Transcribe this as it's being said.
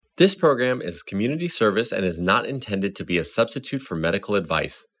This program is community service and is not intended to be a substitute for medical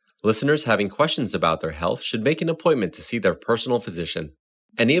advice. Listeners having questions about their health should make an appointment to see their personal physician.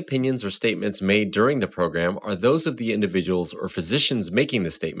 Any opinions or statements made during the program are those of the individuals or physicians making the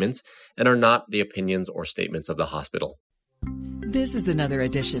statements and are not the opinions or statements of the hospital. This is another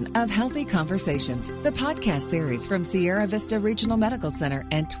edition of Healthy Conversations, the podcast series from Sierra Vista Regional Medical Center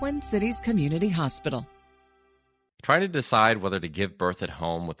and Twin Cities Community Hospital. Trying to decide whether to give birth at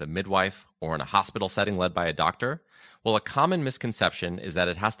home with a midwife or in a hospital setting led by a doctor? Well, a common misconception is that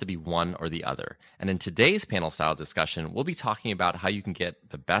it has to be one or the other. And in today's panel-style discussion, we'll be talking about how you can get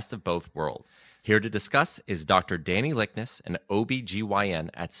the best of both worlds. Here to discuss is Dr. Danny Lickness, an OB-GYN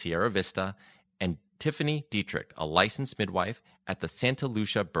at Sierra Vista, and Tiffany Dietrich, a licensed midwife at the Santa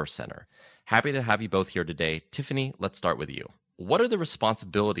Lucia Birth Center. Happy to have you both here today. Tiffany, let's start with you. What are the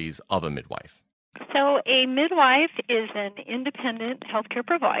responsibilities of a midwife? So a midwife is an independent healthcare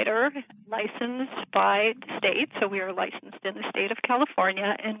provider licensed by the state. So we are licensed in the state of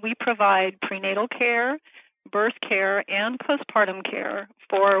California, and we provide prenatal care, birth care, and postpartum care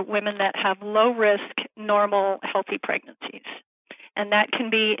for women that have low-risk, normal, healthy pregnancies. And that can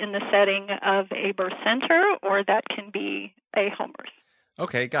be in the setting of a birth center, or that can be a home birth.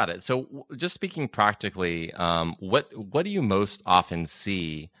 Okay, got it. So just speaking practically, what do you most often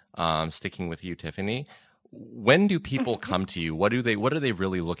see, sticking with you, Tiffany, when do people come to you? What are they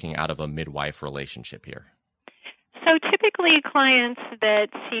really looking out of a midwife relationship here? So typically clients that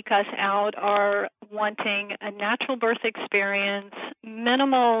seek us out are wanting a natural birth experience,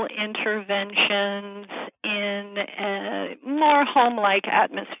 minimal interventions in a more home-like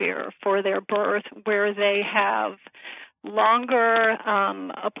atmosphere for their birth, where they have longer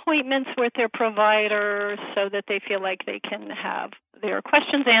appointments with their provider so that they feel like they can have their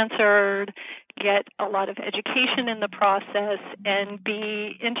questions answered, get a lot of education in the process, and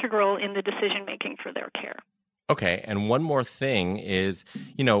be integral in the decision-making for their care. Okay, and one more thing is,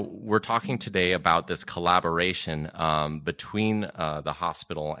 we're talking today about this collaboration between the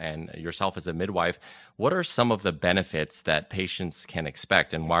hospital and yourself as a midwife. What are some of the benefits that patients can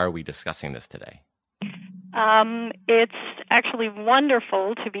expect, and why are we discussing this today? It's actually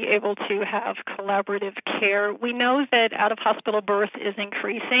wonderful to be able to have collaborative care. We know that out-of-hospital birth is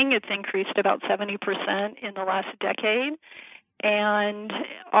increasing. It's increased about 70% in the last decade. And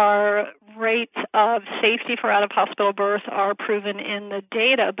our rates of safety for out-of-hospital birth are proven in the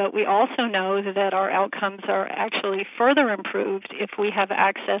data, but we also know that our outcomes are actually further improved if we have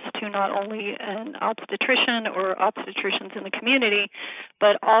access to not only an obstetrician or obstetricians in the community,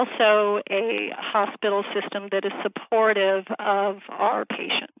 but also a hospital system that is supportive of our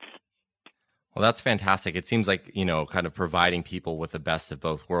patients. Well, that's fantastic. It seems like, kind of providing people with the best of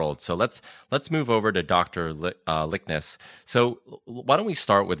both worlds. So let's move over to Dr. Lickness. So why don't we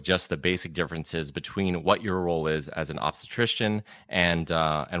start with just the basic differences between what your role is as an obstetrician and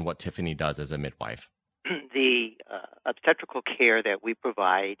what Tiffany does as a midwife? The obstetrical care that we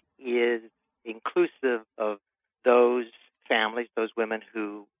provide is inclusive of those families, those women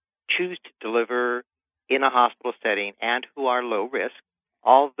who choose to deliver in a hospital setting and who are low risk,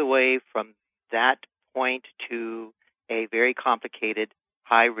 all the way from that point to a very complicated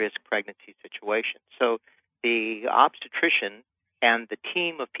high-risk pregnancy situation. So the obstetrician and the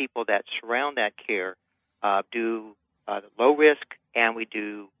team of people that surround that care do low risk, and we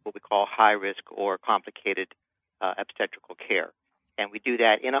do what we call high risk or complicated obstetrical care. And we do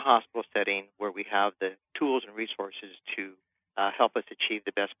that in a hospital setting where we have the tools and resources to help us achieve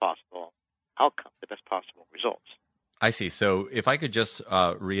the best possible outcome, the best possible results. I see. So if I could just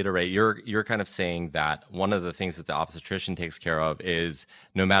reiterate, you're kind of saying that one of the things that the obstetrician takes care of is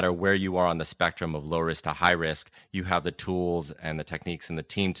no matter where you are on the spectrum of low risk to high risk, you have the tools and the techniques and the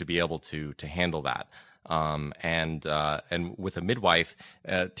team to be able to handle that. And with a midwife,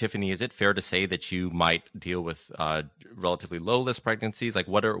 Tiffany, is it fair to say that you might deal with relatively low risk pregnancies? Like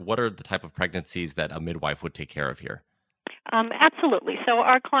what are the type of pregnancies that a midwife would take care of here? Absolutely. So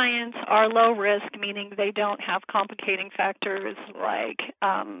our clients are low risk, meaning they don't have complicating factors like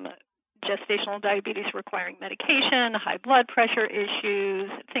gestational diabetes requiring medication, high blood pressure issues,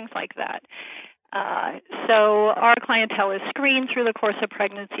 things like that. So our clientele is screened through the course of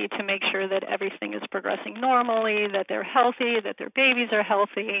pregnancy to make sure that everything is progressing normally, that they're healthy, that their babies are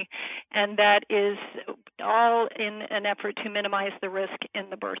healthy, and that is all in an effort to minimize the risk in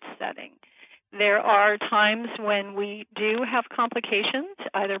the birth setting. There are times when we do have complications,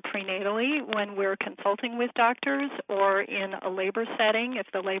 either prenatally when we're consulting with doctors or in a labor setting if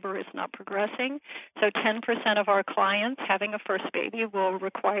the labor is not progressing. So 10% of our clients having a first baby will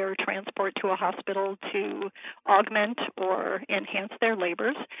require transport to a hospital to augment or enhance their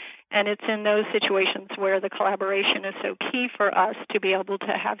labors. And it's in those situations where the collaboration is so key for us to be able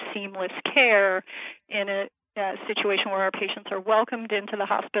to have seamless care in a situation where our patients are welcomed into the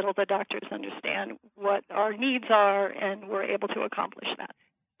hospital. The doctors understand what our needs are, and we're able to accomplish that.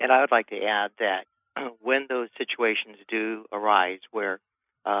 And I would like to add that when those situations do arise where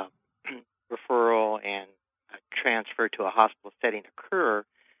referral and transfer to a hospital setting occur,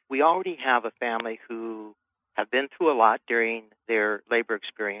 we already have a family who have been through a lot during their labor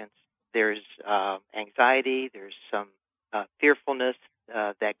experience. There's anxiety, there's some fearfulness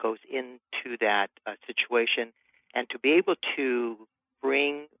that goes into that situation, and to be able to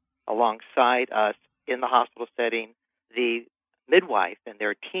bring alongside us in the hospital setting the midwife and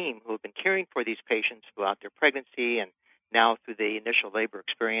their team who have been caring for these patients throughout their pregnancy and now through the initial labor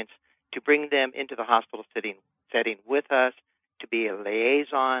experience, to bring them into the hospital setting with us, to be a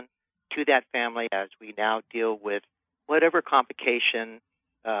liaison to that family as we now deal with whatever complication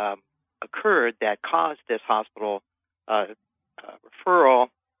occurred that caused this hospital referral,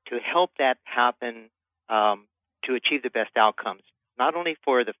 to help that happen to achieve the best outcomes, not only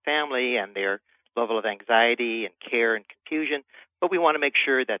for the family and their level of anxiety and care and confusion, but we want to make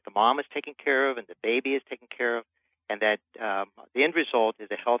sure that the mom is taken care of and the baby is taken care of, and that the end result is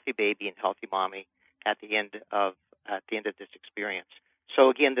a healthy baby and healthy mommy at the end of this experience. So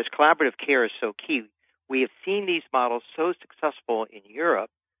again, this collaborative care is so key. We have seen these models so successful in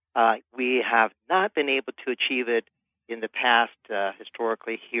Europe. We have not been able to achieve it in the past,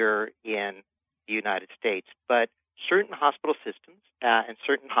 historically, here in the United States. But certain hospital systems and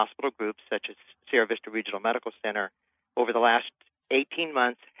certain hospital groups, such as Sierra Vista Regional Medical Center, over the last 18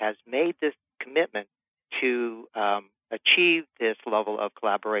 months has made this commitment to achieve this level of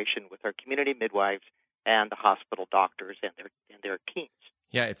collaboration with our community midwives and the hospital doctors and their teams.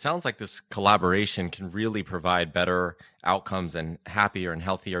 Yeah, it sounds like this collaboration can really provide better outcomes and happier and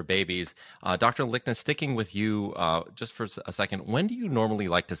healthier babies. Dr. Lickness, sticking with you just for a second, when do you normally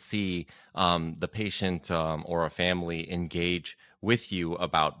like to see the patient or a family engage with you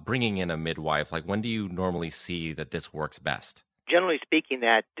about bringing in a midwife? Like, when do you normally see that this works best? Generally speaking,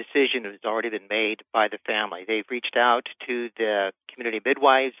 that decision has already been made by the family. They've reached out to the community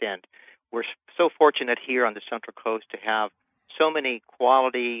midwives, and we're so fortunate here on the Central Coast to have so many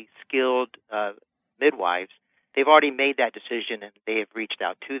quality, skilled midwives. They've already made that decision, and they have reached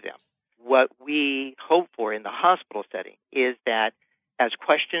out to them. What we hope for in the hospital setting is that as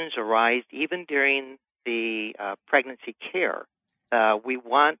questions arise, even during the pregnancy care, we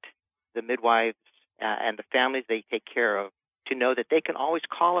want the midwives and the families they take care of to know that they can always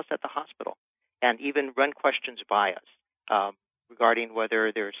call us at the hospital and even run questions by us regarding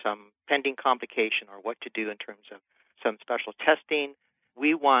whether there's some pending complication or what to do in terms of some special testing.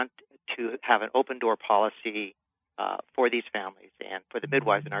 We want to have an open door policy for these families and for the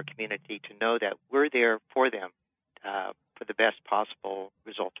midwives in our community to know that we're there for them for the best possible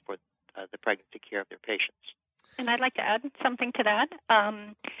results for the pregnancy care of their patients. And I'd like to add something to that.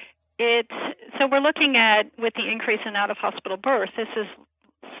 So we're looking at, with the increase in out-of-hospital birth, this is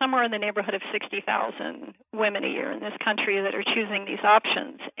somewhere in the neighborhood of 60,000 women a year in this country that are choosing these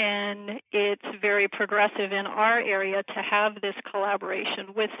options. And it's very progressive in our area to have this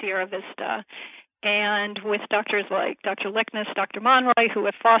collaboration with Sierra Vista and with doctors like Dr. Lickness, Dr. Monroy, who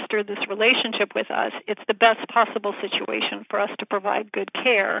have fostered this relationship with us. It's the best possible situation for us to provide good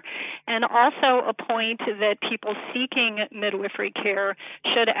care. And also a point that people seeking midwifery care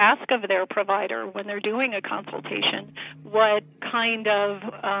should ask of their provider when they're doing a consultation, what kind of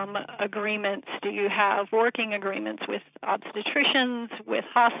agreements do you have, working agreements with obstetricians, with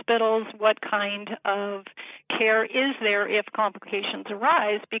hospitals, what kind of care is there if complications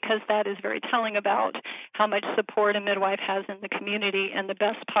arise, because that is very telling about how much support a midwife has in the community and the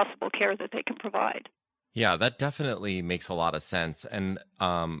best possible care that they can provide. Yeah, that definitely makes a lot of sense. And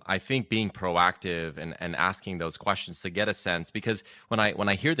I think being proactive and asking those questions to get a sense, because when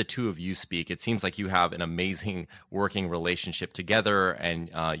I hear the two of you speak, it seems like you have an amazing working relationship together, and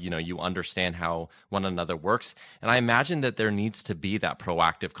you understand how one another works. And I imagine that there needs to be that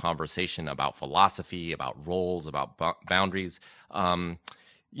proactive conversation about philosophy, about roles, about boundaries.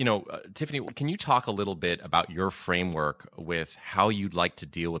 Tiffany, can you talk a little bit about your framework with how you'd like to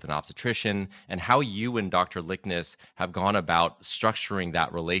deal with an obstetrician and how you and Dr. Lickness have gone about structuring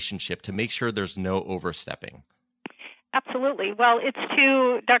that relationship to make sure there's no overstepping? Absolutely. Well, it's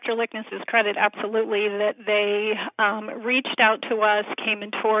to Dr. Lickness's credit, absolutely, that they reached out to us, came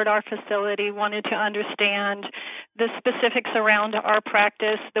and toured our facility, wanted to understand the specifics around our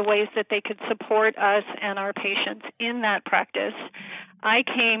practice, the ways that they could support us and our patients in that practice. I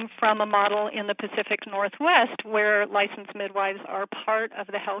came from a model in the Pacific Northwest where licensed midwives are part of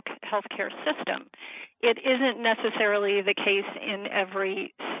the healthcare system. It isn't necessarily the case in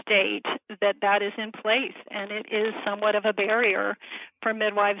every state that is in place, and it is somewhat of a barrier for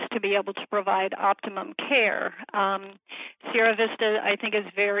midwives to be able to provide optimum care. Sierra Vista, I think, is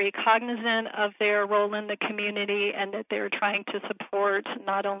very cognizant of their role in the community and that they're trying to support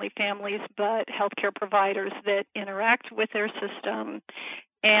not only families but healthcare providers that interact with their system.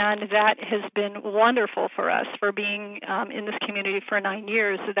 And that has been wonderful for us, for being in this community for 9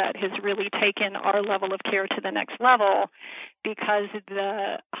 years. That has really taken our level of care to the next level because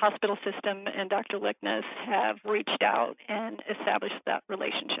the hospital system and Dr. Lickness have reached out and established that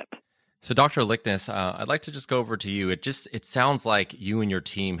relationship. So, Dr. Lickness, I'd like to just go over to you. It sounds like you and your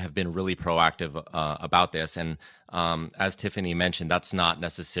team have been really proactive about this. And as Tiffany mentioned, that's not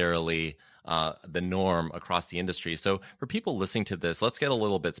necessarily the norm across the industry. So for people listening to this, let's get a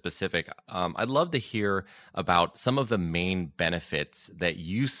little bit specific. I'd love to hear about some of the main benefits that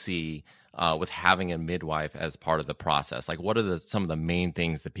you see with having a midwife as part of the process. Like, what are some of the main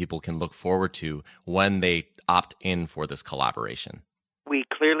things that people can look forward to when they opt in for this collaboration? We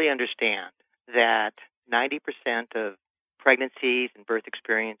clearly understand that 90% of pregnancies and birth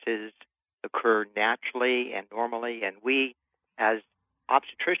experiences occur naturally and normally, and we, as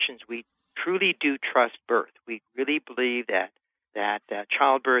obstetricians, we truly do trust birth. We really believe that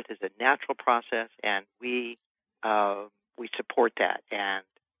childbirth is a natural process, and we support that. And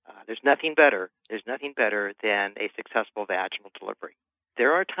there's nothing better than a successful vaginal delivery.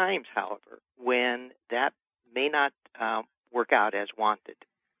 There are times, however, when that may not work out as wanted.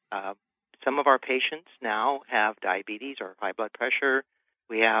 Some of our patients now have diabetes or high blood pressure.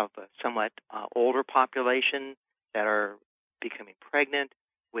 We have a somewhat older population that are becoming pregnant.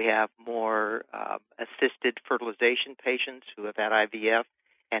 We have more assisted fertilization patients who have had IVF.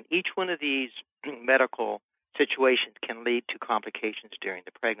 And each one of these medical situations can lead to complications during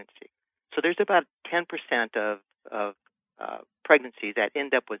the pregnancy. So there's about 10% of pregnancies that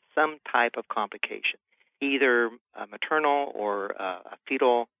end up with some type of complication, either a maternal or a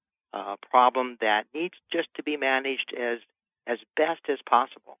fetal problem that needs just to be managed as best as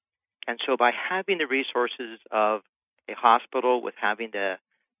possible. And so by having the resources of a hospital, with having the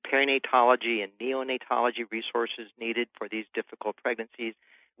perinatology and neonatology resources needed for these difficult pregnancies,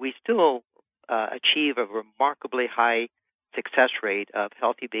 we still achieve a remarkably high success rate of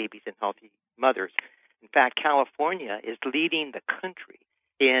healthy babies and healthy mothers. In fact, California is leading the country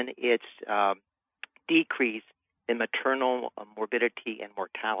in its decrease in maternal morbidity and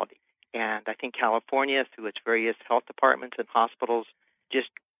mortality. And I think California, through its various health departments and hospitals, just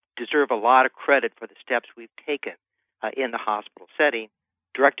deserve a lot of credit for the steps we've taken in the hospital setting,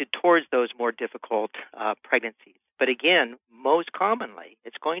 directed towards those more difficult pregnancies. But again, most commonly,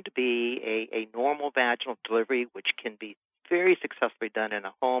 it's going to be a normal vaginal delivery, which can be very successfully done in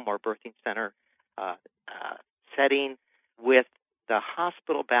a home or birthing center setting with the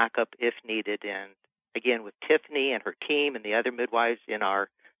hospital backup if needed. And again, with Tiffany and her team and the other midwives in our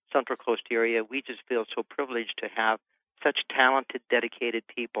Central Coast area, we just feel so privileged to have such talented, dedicated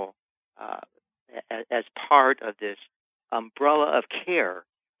people as part of this umbrella of care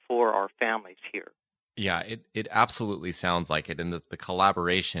for our families here. Yeah, it absolutely sounds like it. And the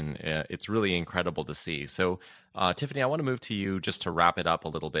collaboration, it's really incredible to see. So, Tiffany, I want to move to you just to wrap it up a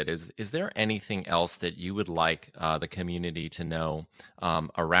little bit. Is there anything else that you would like the community to know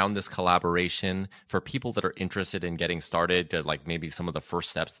around this collaboration for people that are interested in getting started, like maybe some of the first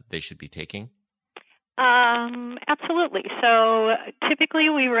steps that they should be taking? Absolutely. So typically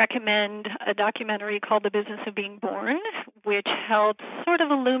we recommend a documentary called The Business of Being Born, which helps sort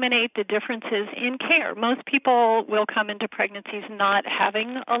of illuminate the differences in care. Most people will come into pregnancies not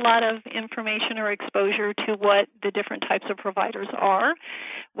having a lot of information or exposure to what the different types of providers are,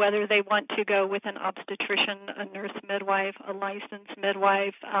 whether they want to go with an obstetrician, a nurse midwife, a licensed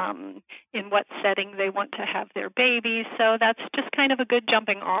midwife, in what setting they want to have their baby. So that's just kind of a good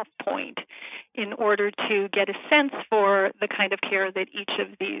jumping off point in order to get a sense for the kind of care that each of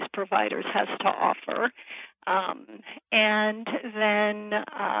these providers has to offer. And then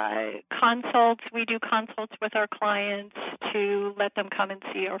consults, we do consults with our clients to let them come and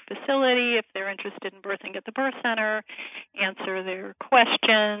see our facility if they're interested in birthing at the birth center, answer their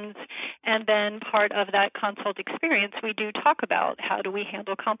questions. And then part of that consult experience, we do talk about how do we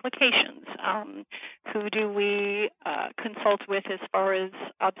handle complications, who do we consult with as far as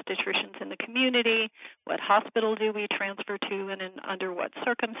obstetricians in the community, what hospital do we transfer to, and under what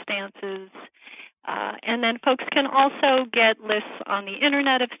circumstances. And then folks can also get lists on the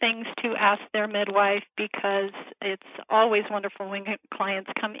Internet of Things to ask their midwife, because it's always wonderful when clients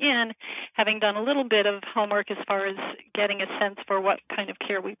come in having done a little bit of homework as far as getting a sense for what kind of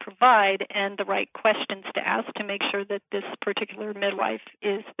care we provide and the right questions to ask to make sure that this particular midwife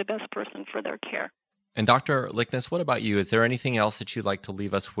is the best person for their care. And Dr. Lickness, what about you? Is there anything else that you'd like to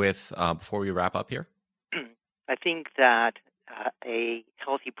leave us with before we wrap up here? I think that a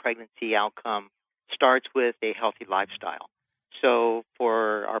healthy pregnancy outcome starts with a healthy lifestyle. So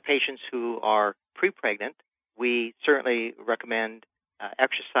for our patients who are pre-pregnant, we certainly recommend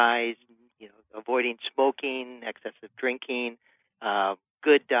exercise, avoiding smoking, excessive drinking,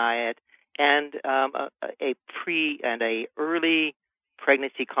 good diet, and a early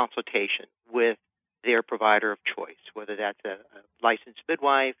pregnancy consultation with their provider of choice, whether that's a licensed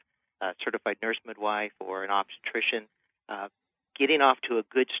midwife, a certified nurse midwife, or an obstetrician. Getting off to a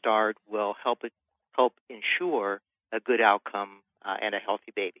good start will help ensure a good outcome and a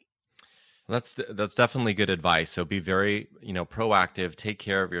healthy baby. That's definitely good advice. So be very, proactive, take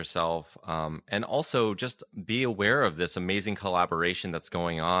care of yourself, and also just be aware of this amazing collaboration that's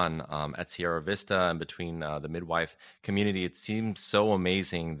going on at Sierra Vista and between the midwife community. It seems so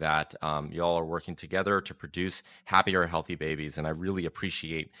amazing that y'all are working together to produce happier, healthy babies, and I really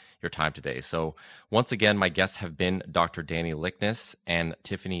appreciate your time today. So once again, my guests have been Dr. Danny Lickness and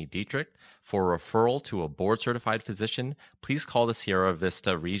Tiffany Dietrich. For referral to a board-certified physician, please call the Sierra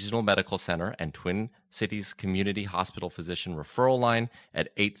Vista Regional Medical Center and Twin Cities Community Hospital Physician Referral Line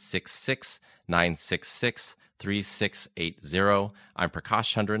at 866-966-3680. I'm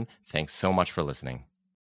Prakash Chandran. Thanks so much for listening.